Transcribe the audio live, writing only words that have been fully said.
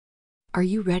Are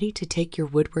you ready to take your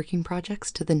woodworking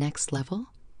projects to the next level?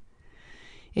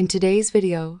 In today's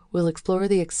video, we'll explore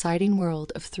the exciting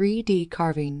world of 3D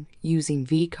carving using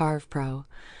VCarve Pro,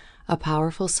 a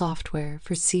powerful software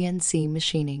for CNC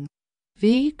machining.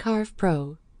 VCarve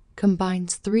Pro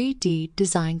combines 3D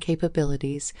design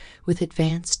capabilities with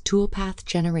advanced toolpath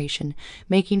generation,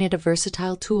 making it a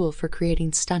versatile tool for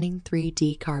creating stunning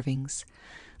 3D carvings.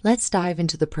 Let's dive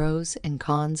into the pros and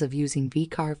cons of using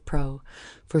VCarve Pro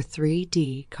for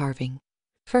 3D carving.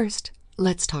 First,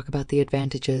 let's talk about the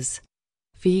advantages.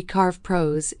 VCarve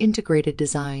Pro's integrated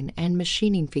design and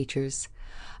machining features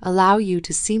allow you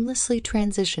to seamlessly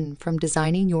transition from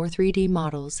designing your 3D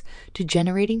models to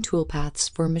generating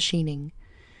toolpaths for machining.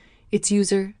 Its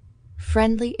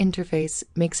user-friendly interface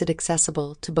makes it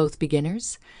accessible to both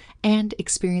beginners and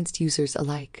experienced users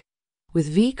alike.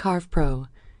 With VCarve Pro,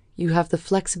 you have the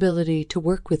flexibility to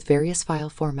work with various file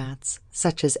formats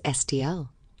such as STL,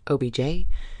 OBJ,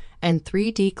 and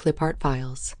 3D clipart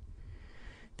files.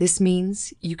 This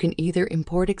means you can either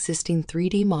import existing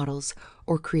 3D models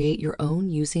or create your own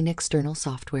using external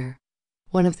software.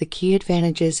 One of the key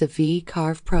advantages of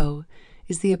VCarve Pro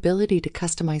is the ability to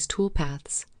customize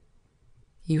toolpaths.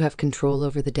 You have control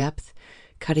over the depth,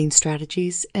 cutting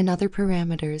strategies, and other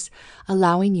parameters,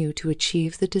 allowing you to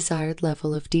achieve the desired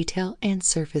level of detail and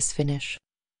surface finish.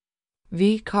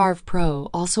 VCarve Pro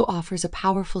also offers a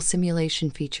powerful simulation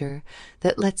feature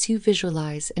that lets you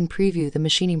visualize and preview the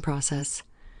machining process.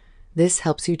 This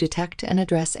helps you detect and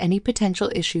address any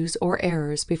potential issues or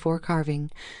errors before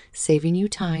carving, saving you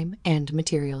time and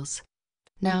materials.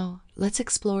 Now, let's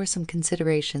explore some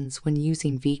considerations when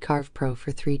using VCarve Pro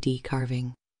for 3D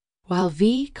carving. While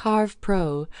VCarve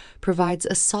Pro provides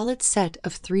a solid set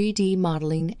of 3D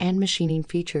modeling and machining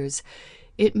features,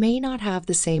 it may not have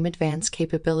the same advanced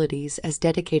capabilities as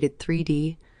dedicated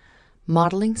 3D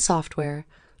modeling software.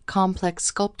 Complex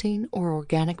sculpting or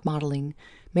organic modeling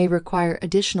may require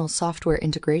additional software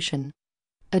integration.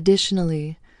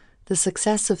 Additionally, the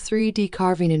success of 3D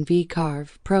carving in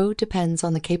VCarve Pro depends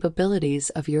on the capabilities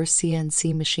of your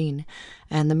CNC machine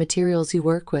and the materials you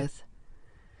work with.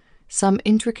 Some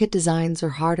intricate designs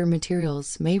or harder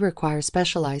materials may require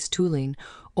specialized tooling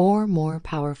or more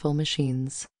powerful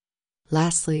machines.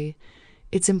 Lastly,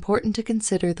 it's important to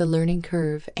consider the learning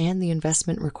curve and the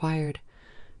investment required.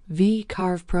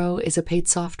 VCarve Pro is a paid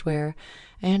software,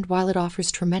 and while it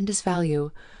offers tremendous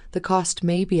value, the cost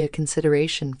may be a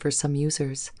consideration for some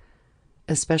users,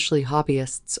 especially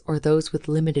hobbyists or those with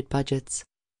limited budgets.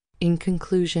 In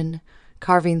conclusion,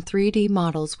 carving 3D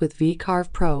models with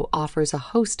VCarve Pro offers a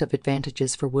host of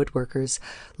advantages for woodworkers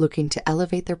looking to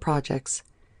elevate their projects.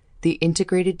 The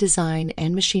integrated design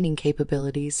and machining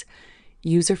capabilities,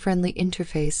 user-friendly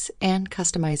interface, and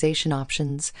customization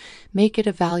options make it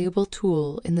a valuable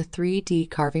tool in the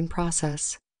 3D carving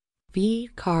process.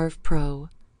 VCarve Pro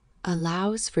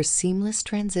allows for seamless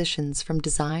transitions from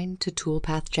design to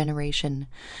toolpath generation,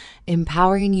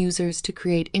 empowering users to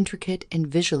create intricate and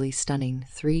visually stunning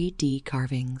 3D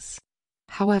carvings.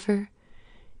 However,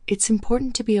 it's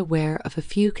important to be aware of a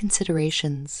few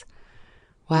considerations.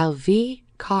 While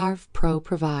VCarve Pro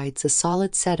provides a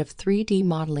solid set of 3D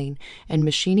modeling and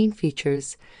machining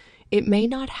features, it may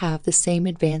not have the same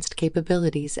advanced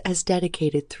capabilities as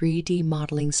dedicated 3D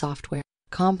modeling software.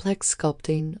 Complex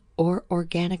sculpting or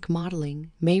organic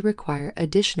modeling may require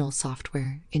additional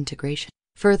software integration.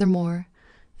 Furthermore,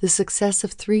 the success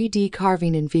of 3D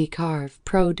carving in VCarve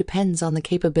Pro depends on the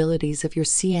capabilities of your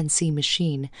CNC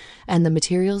machine and the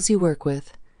materials you work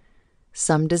with.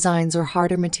 Some designs or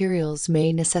harder materials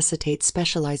may necessitate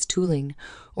specialized tooling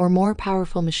or more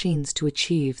powerful machines to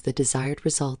achieve the desired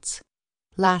results.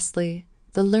 Lastly,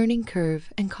 the learning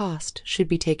curve and cost should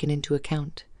be taken into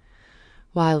account.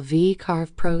 While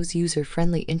VCarve Pro's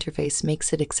user-friendly interface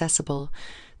makes it accessible,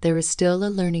 there is still a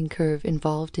learning curve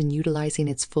involved in utilizing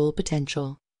its full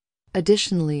potential.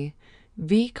 Additionally,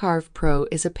 VCarve Pro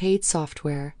is a paid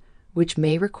software, which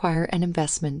may require an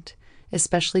investment,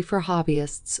 especially for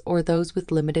hobbyists or those with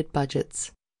limited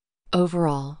budgets.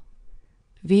 Overall,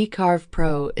 VCarve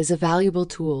Pro is a valuable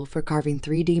tool for carving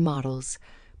 3D models,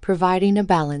 providing a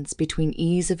balance between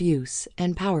ease of use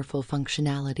and powerful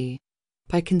functionality.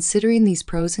 By considering these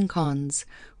pros and cons,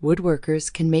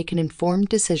 woodworkers can make an informed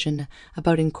decision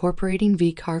about incorporating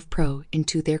VCarve Pro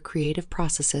into their creative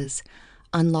processes,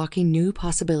 unlocking new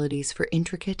possibilities for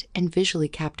intricate and visually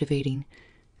captivating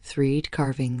 3D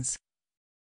carvings.